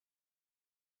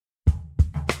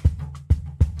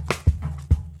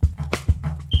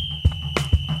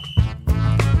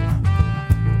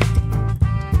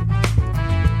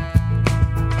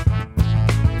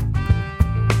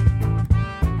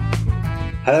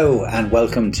Hello and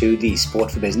welcome to the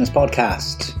Sport for Business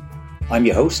podcast. I'm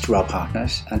your host, Rob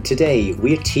Hartnett, and today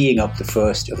we're teeing up the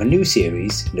first of a new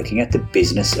series looking at the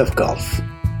business of golf.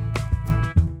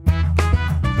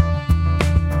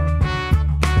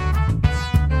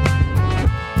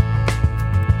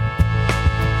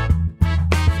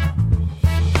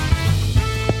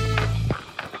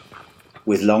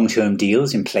 With long-term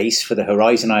deals in place for the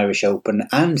Horizon Irish Open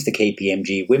and the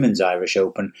KPMG Women's Irish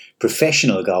Open,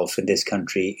 professional golf in this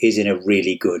country is in a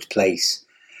really good place.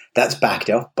 That's backed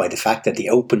up by the fact that the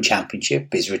Open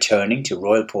Championship is returning to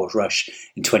Royal Portrush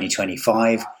in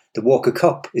 2025, the Walker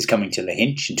Cup is coming to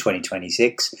Lahinch in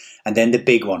 2026, and then the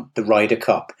big one, the Ryder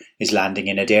Cup, is landing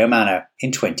in Adare Manor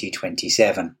in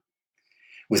 2027.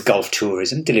 With golf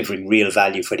tourism delivering real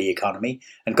value for the economy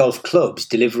and golf clubs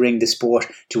delivering the sport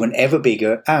to an ever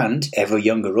bigger and ever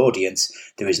younger audience,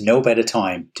 there is no better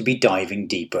time to be diving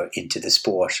deeper into the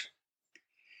sport.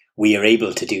 We are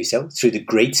able to do so through the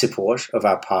great support of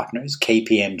our partners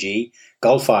KPMG,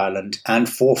 Golf Ireland and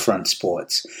Forefront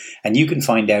Sports, and you can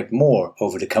find out more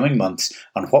over the coming months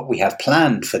on what we have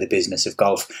planned for the business of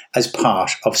golf as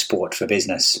part of Sport for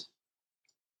Business.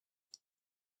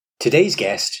 Today's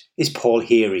guest is Paul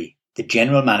Heery, the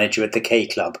General Manager at the K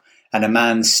Club and a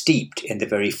man steeped in the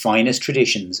very finest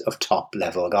traditions of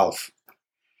top-level golf.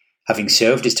 Having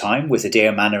served his time with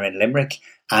Adare Manor in Limerick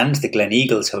and the Glen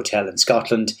Eagles Hotel in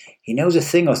Scotland, he knows a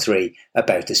thing or three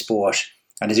about the sport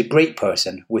and is a great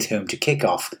person with whom to kick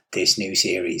off this new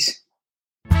series.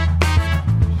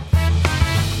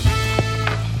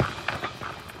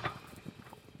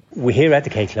 We're here at the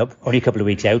K Club, only a couple of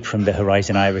weeks out from the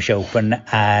Horizon Irish Open.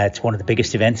 It's one of the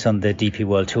biggest events on the DP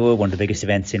World Tour, one of the biggest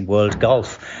events in world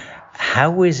golf.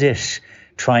 How is it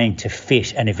trying to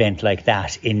fit an event like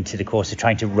that into the course of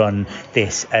trying to run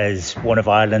this as one of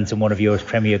Ireland's and one of Europe's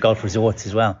premier golf resorts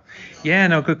as well? Yeah,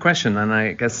 no, good question. And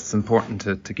I guess it's important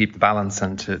to keep the balance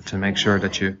and to make sure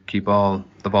that you keep all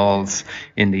the balls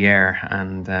in the air.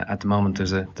 And at the moment,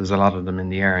 there's a lot of them in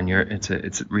the air, and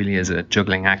it really is a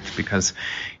juggling act because,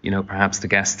 you know, perhaps the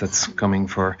guest that's coming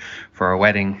for a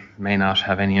wedding may not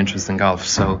have any interest in golf.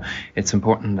 So it's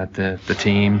important that the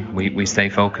team, we stay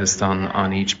focused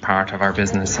on each part of our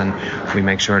business and we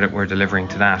make sure that we're delivering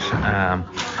to that.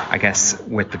 I guess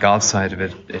with the golf side of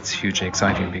it, it's hugely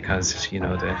exciting because, you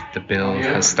know, the build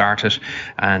has started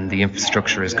and the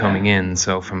infrastructure is coming in.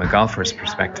 So from a golfer's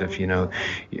perspective, you know,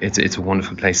 it's a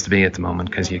wonderful place to be at the moment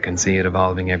because you can see it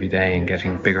evolving every day and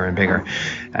getting bigger and bigger.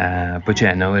 But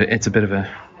yeah, no, it's a bit of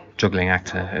a juggling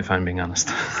act, if I'm being honest.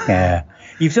 Yeah.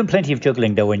 You've done plenty of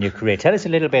juggling though in your career. Tell us a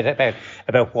little bit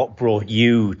about what brought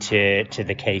you to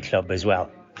the K Club as well.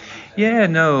 Yeah,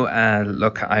 no,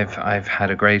 look, I've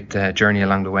had a great journey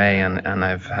along the way, and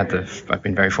I've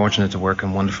been very fortunate to work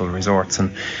in wonderful resorts,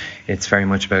 and it's very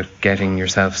much about getting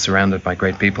yourself surrounded by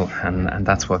great people, and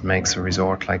that's what makes a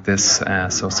resort like this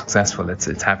so successful.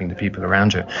 It's having the people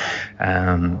around you.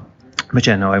 But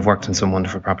yeah, no, I've worked in some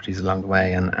wonderful properties along the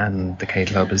way, and the K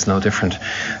Club is no different.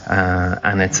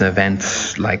 And it's an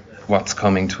event like what's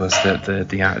coming to us,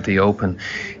 the Open,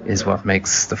 is what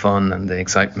makes the fun and the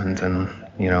excitement, and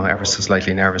you know, ever so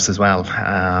slightly nervous as well,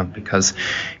 because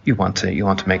you want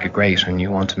to make it great, and you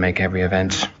want to make every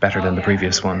event better than the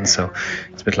previous one. So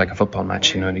it's a bit like a football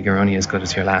match, you know, you're only as good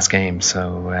as your last game.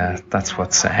 So that's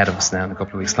what's ahead of us now in a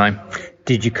couple of weeks' time.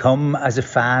 Did you come as a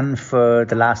fan for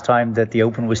the last time that the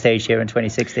Open was staged here in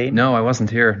 2016? No, I wasn't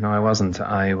here. No, I wasn't.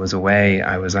 I was away.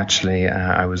 I was actually,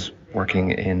 I was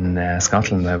working in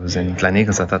Scotland. I was in Glen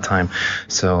Eagles at that time.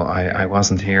 So I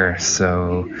wasn't here.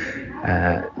 So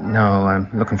no, I'm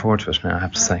looking forward to it now, I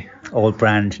have to say. All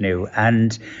brand new.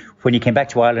 And when you came back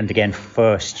to Ireland again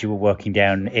first, you were working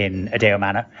down in Adare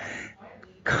Manor.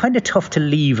 Kind of tough to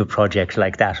leave a project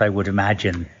like that, I would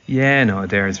imagine. Yeah, no,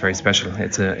 Adare is very special.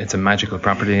 It's a magical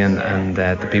property, and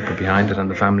the people behind it and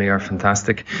the family are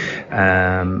fantastic.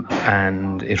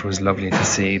 And it was lovely to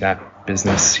see that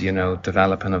business, you know,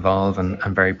 develop and evolve, and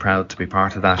I'm very proud to be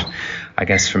part of that. I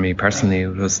guess for me personally,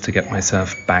 it was to get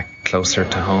myself back closer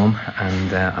to home,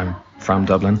 and I'm from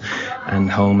Dublin, and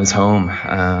home is home,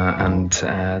 and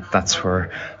that's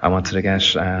where I wanted to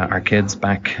get our kids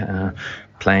back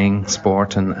playing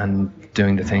sport and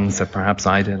doing the things that perhaps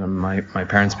I did and my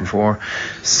parents before.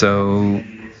 So,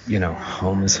 you know,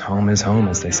 home is home,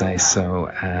 as they say. So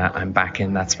I'm back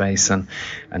in that space and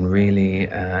really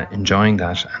enjoying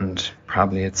that. And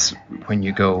probably it's when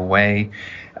you go away,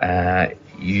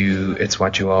 it's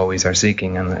what you always are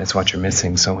seeking, and it's what you're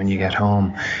missing. So when you get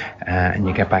home and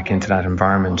you get back into that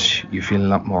environment, you feel a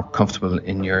lot more comfortable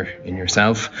in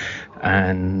yourself,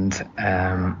 and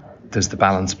there's the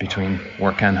balance between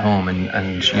work and home,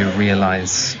 and you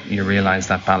realize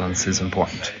that balance is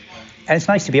important. And it's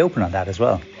nice to be open on that as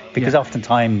well, because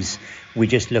oftentimes we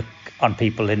just look on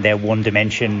people in their one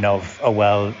dimension of, oh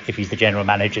well, if he's the general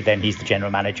manager, then he's the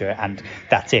general manager, and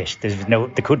that's it. There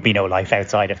could be no life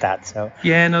outside of that. So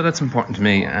that's important to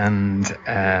me, and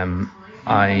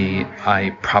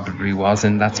I probably was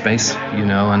in that space,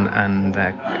 and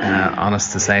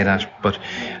honest to say that. But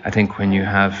I think when you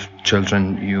have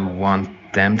children, you want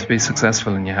them to be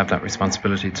successful, and you have that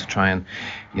responsibility to try and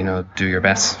do your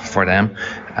best for them.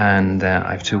 And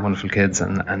I have two wonderful kids,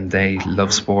 and they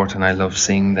love sport, and I love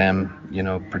seeing them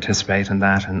participate in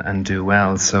that and do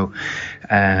well. So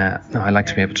I like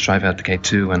to be able to drive out the gate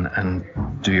too, and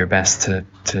do your best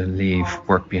to leave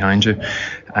work behind you.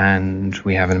 And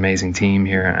we have an amazing team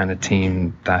here, and a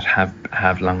team that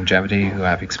have longevity, who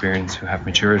have experience, who have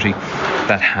maturity,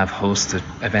 that have hosted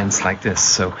events like this.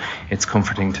 So it's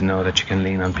comforting to know that you can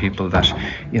lean on people that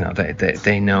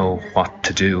they know what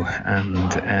to do,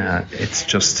 and it's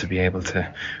just to be able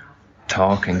to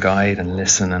talk and guide and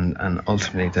listen, and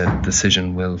ultimately the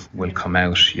decision will come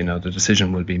out. The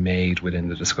decision will be made within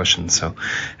the discussion. So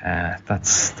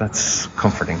that's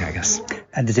comforting, I guess.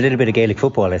 And there's a little bit of Gaelic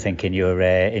football, I think, in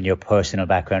your personal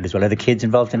background as well. Are the kids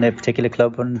involved in a particular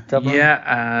club in Dublin?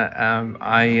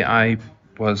 I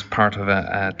was part of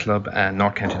a club in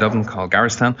North County Dublin called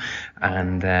Garristown,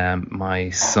 and my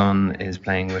son is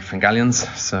playing with Fingalians,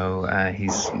 so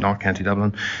he's North County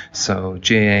Dublin. So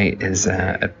GAA is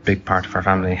a big part of our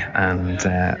family,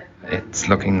 and it's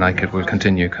looking like it will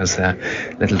continue, because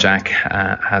little Jack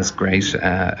has great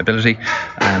ability,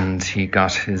 and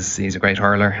he's a great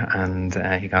hurler, and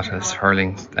he got his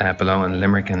hurling below in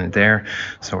Limerick and there,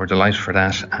 so we're delighted for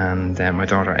that. And my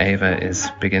daughter Ava is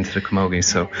big into the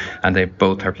camogie, and they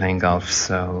both are playing golf,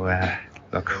 so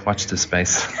look, watch this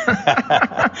space.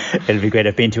 It'll be great.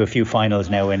 I've been to a few finals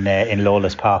now in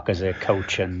Lawless Park as a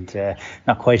coach, and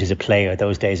not quite as a player.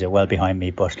 Those days are well behind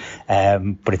me, but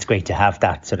it's great to have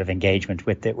that sort of engagement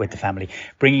with the family.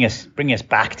 Bringing us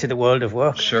back to the world of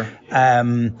work. Sure.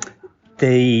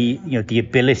 The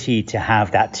ability to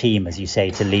have that team, as you say,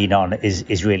 to lean on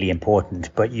is really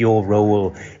important. But your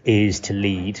role is to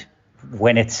lead.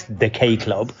 When it's the K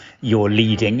Club, you're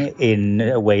leading in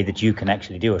a way that you can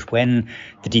actually do it. When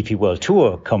the DP World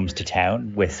Tour comes to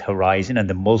town with Horizon and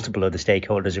the multiple other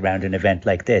stakeholders around an event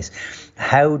like this,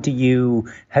 how do you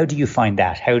find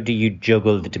that? How do you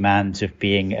juggle the demands of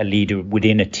being a leader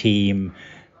within a team?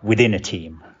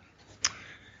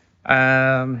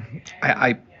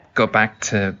 I go back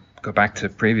to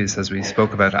previous, as we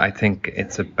spoke about. I think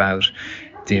it's about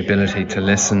the ability to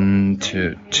listen,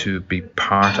 to be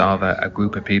part of a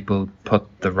group of people,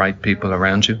 put the right people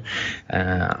around you.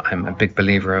 I'm a big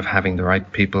believer of having the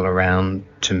right people around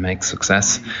to make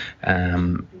success.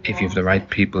 If you have the right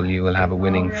people, you will have a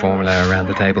winning formula around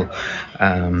the table.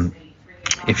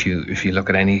 If you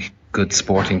look at any good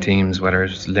sporting teams, whether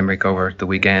it's Limerick over the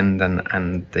weekend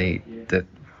and the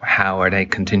how are they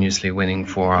continuously winning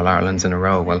 4 All-Irelands in a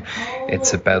row? Well,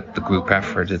 it's about the group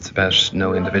effort. It's about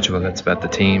no individual. It's about the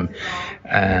team.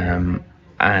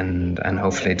 And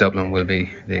hopefully Dublin will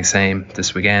be the same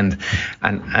this weekend.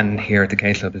 And here at the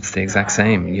K Club, it's the exact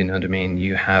same. You know what I mean?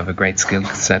 You have a great skill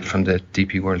set from the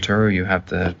DP World Tour. You have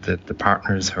the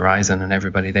partners, Horizon, and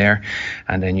everybody there.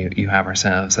 And then you have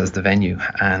ourselves as the venue.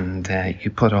 And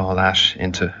you put all that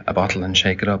into a bottle and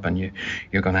shake it up, and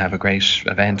you're going to have a great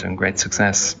event and great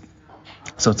success.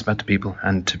 So it's about the people,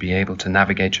 and to be able to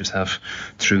navigate yourself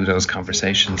through those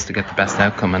conversations to get the best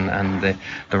outcome and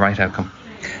the right outcome.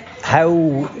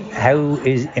 How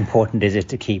important is it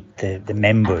to keep the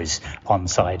members on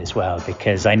side as well?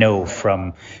 Because I know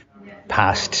from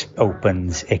past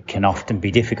opens, it can often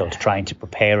be difficult trying to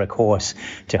prepare a course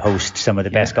to host some of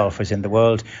the best golfers in the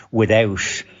world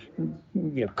without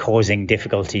causing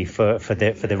difficulty for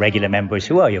the regular members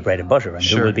who are your bread and butter and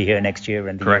who will be here next year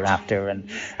and the year after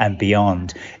and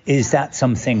beyond. Is that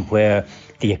something where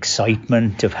the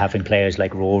excitement of having players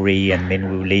like Rory and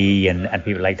Minwoo Lee and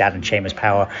people like that and Seamus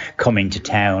Power coming to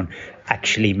town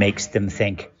actually makes them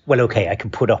think, well, okay, I can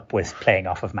put up with playing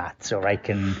off of mats, or I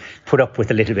can put up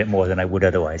with a little bit more than I would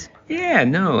otherwise? Yeah,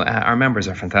 no, our members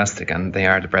are fantastic, and they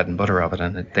are the bread and butter of it,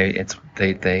 and they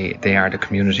are the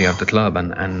community of the club,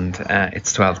 and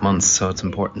it's 12 months, so it's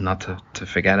important not to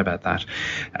forget about that.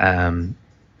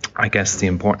 I guess the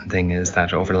important thing is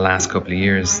that over the last couple of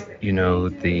years,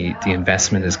 the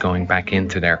investment is going back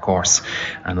into their course,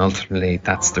 and ultimately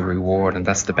that's the reward and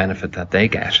that's the benefit that they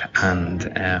get.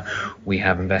 And we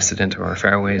have invested into our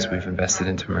fairways, we've invested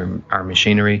into our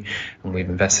machinery, and we've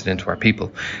invested into our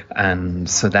people, and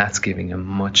so that's giving a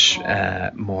much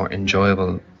more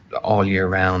enjoyable all year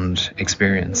round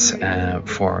experience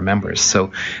for our members.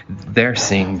 So they're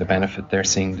seeing the benefit, they're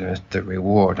seeing the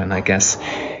reward, and I guess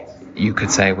you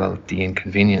could say, well, the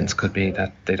inconvenience could be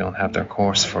that they don't have their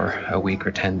course for a week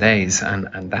or 10 days,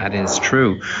 and that is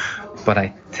true. But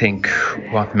I think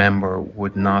what member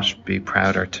would not be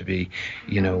prouder to be,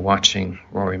 watching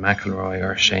Rory McIlroy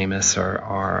or Seamus or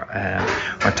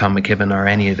Tom McKibben or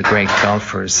any of the great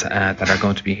golfers that are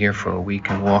going to be here for a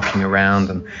week and walking around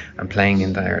and playing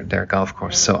in their golf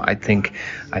course. So I think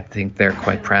they're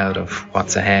quite proud of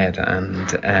what's ahead,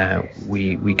 and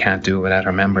we can't do it without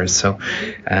our members. So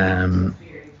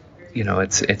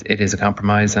it is a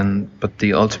compromise, but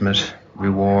the ultimate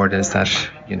reward is that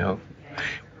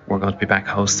we're going to be back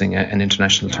hosting an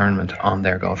international tournament on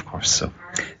their golf course. So,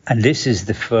 and this is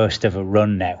the first of a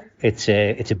run now. It's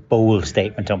a bold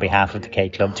statement on behalf of the K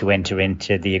Club to enter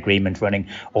into the agreement running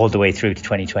all the way through to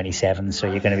 2027. So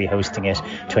you're going to be hosting it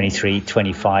 23,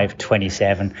 25,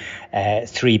 27,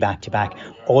 3 back-to-back.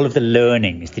 All of the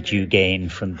learnings that you gain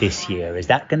from this year, is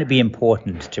that going to be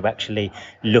important to actually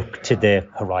look to the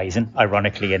horizon,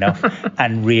 ironically enough,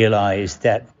 and realise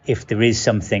that if there is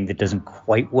something that doesn't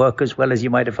quite work as well as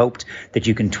you might have hoped, that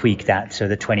you can tweak that so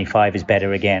that 25 is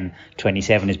better again,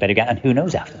 27 is better again, and who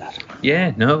knows after that?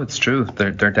 Yeah, no, it's true.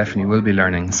 There definitely will be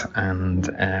learnings, and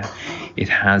it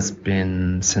has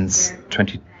been since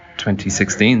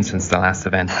 2016 since the last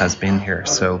event has been here.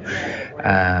 So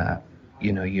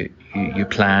you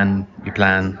plan, but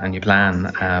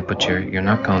you're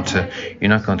not going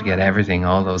to get everything,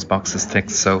 all those boxes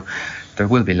ticked. So there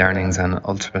will be learnings, and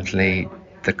ultimately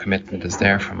the commitment is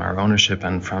there from our ownership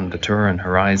and from the tour and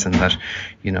Horizon that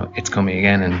it's coming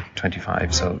again in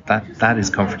 25. So that is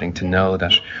comforting to know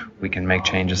that we can make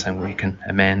changes and we can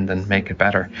amend and make it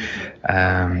better.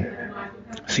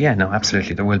 So yeah, no,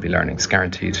 absolutely, there will be learnings,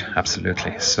 guaranteed,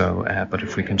 absolutely. So, but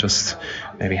if we can just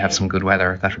maybe have some good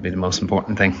weather, that would be the most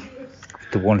important thing.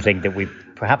 The one thing that we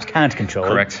perhaps can't control.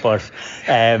 Correct. But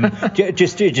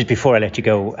just before I let you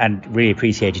go, and really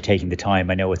appreciate you taking the time.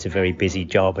 I know it's a very busy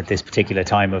job at this particular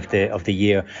time of the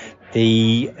year.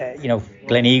 The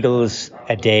Glen Eagles,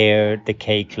 Adair, the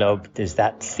K Club, there's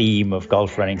that theme of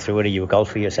golf running through it. Are you a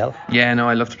golfer yourself? Yeah, no,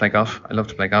 I love to play golf.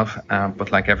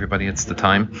 But like everybody, it's the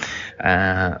time.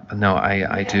 No,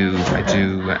 I do.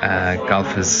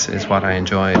 Golf is what I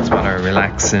enjoy. It's what I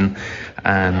relax in,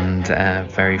 and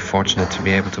very fortunate to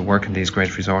be able to work in these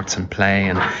great resorts and play,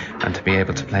 and to be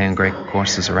able to play in great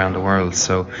courses around the world.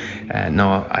 So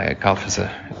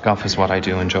golf is what I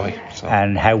do enjoy. So.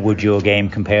 And how would your game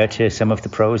compare to some of the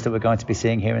pros that we're going to be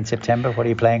seeing here in September? What are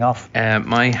you playing off?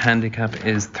 My handicap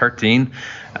is 13,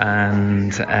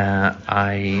 and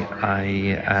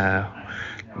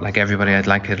like everybody, I'd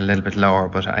like it a little bit lower,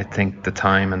 but I think the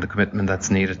time and the commitment that's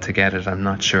needed to get it, I'm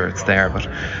not sure it's there, but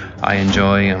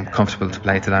I'm comfortable to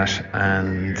play to that,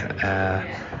 and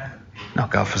no,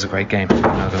 golf is a great game. You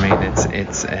know what I mean?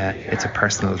 It's a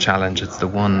personal challenge. It's the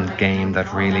one game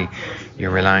that really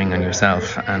you're relying on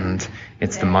yourself, and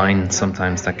it's the mind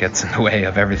sometimes that gets in the way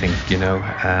of everything.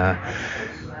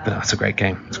 But it's a great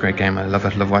game. It's a great game. I love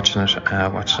it. Love watching it.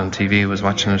 Watched it on TV. Was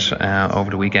watching it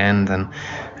over the weekend,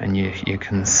 and you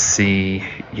can see,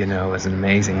 it's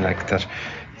amazing. Like that,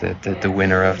 the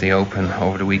winner of the Open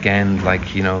over the weekend. Like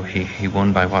he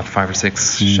won by 5 or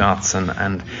 6 shots,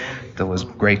 and there was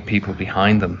great people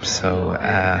behind them. So.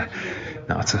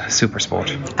 No, it's a super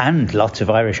sport. And lots of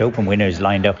Irish Open winners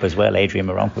lined up as well. Adrian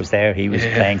Moronk was there. He was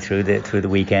playing through the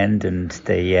weekend, and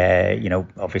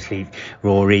obviously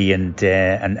Rory and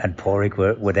Pádraig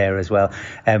were there as well.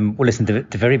 Well, listen,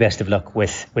 the very best of luck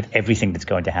with everything that's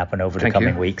going to happen over the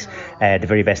coming weeks. The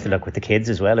very best of luck with the kids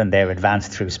as well, and they're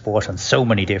advanced through sport on so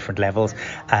many different levels.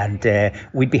 And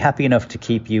we'd be happy enough to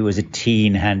keep you as a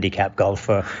teen handicap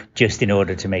golfer, just in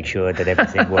order to make sure that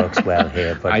everything works well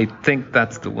here. But I think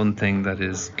that's the one thing that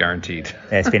is guaranteed.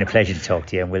 It's been a pleasure to talk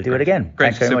to you, and we'll do it again.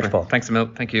 Great, thanks very much, Paul. Thanks, Emil.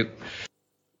 Thank you.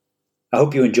 I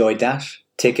hope you enjoyed that.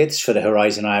 Tickets for the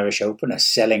Horizon Irish Open are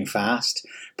selling fast,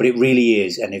 but it really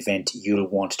is an event you'll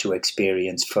want to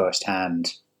experience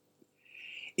firsthand.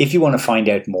 If you want to find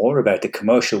out more about the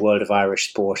commercial world of Irish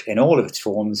sport in all of its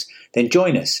forms, then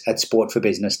join us at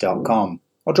sportforbusiness.com,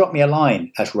 or drop me a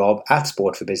line at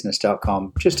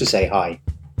rob@sportforbusiness.com just to say hi.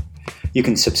 You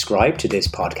can subscribe to this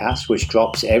podcast, which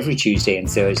drops every Tuesday and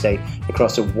Thursday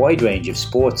across a wide range of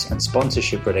sports and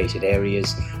sponsorship-related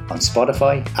areas on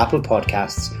Spotify, Apple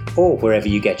Podcasts, or wherever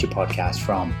you get your podcasts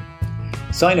from.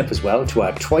 Sign up as well to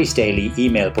our twice-daily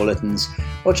email bulletins,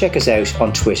 or check us out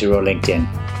on Twitter or LinkedIn.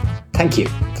 Thank you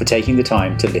for taking the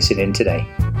time to listen in today.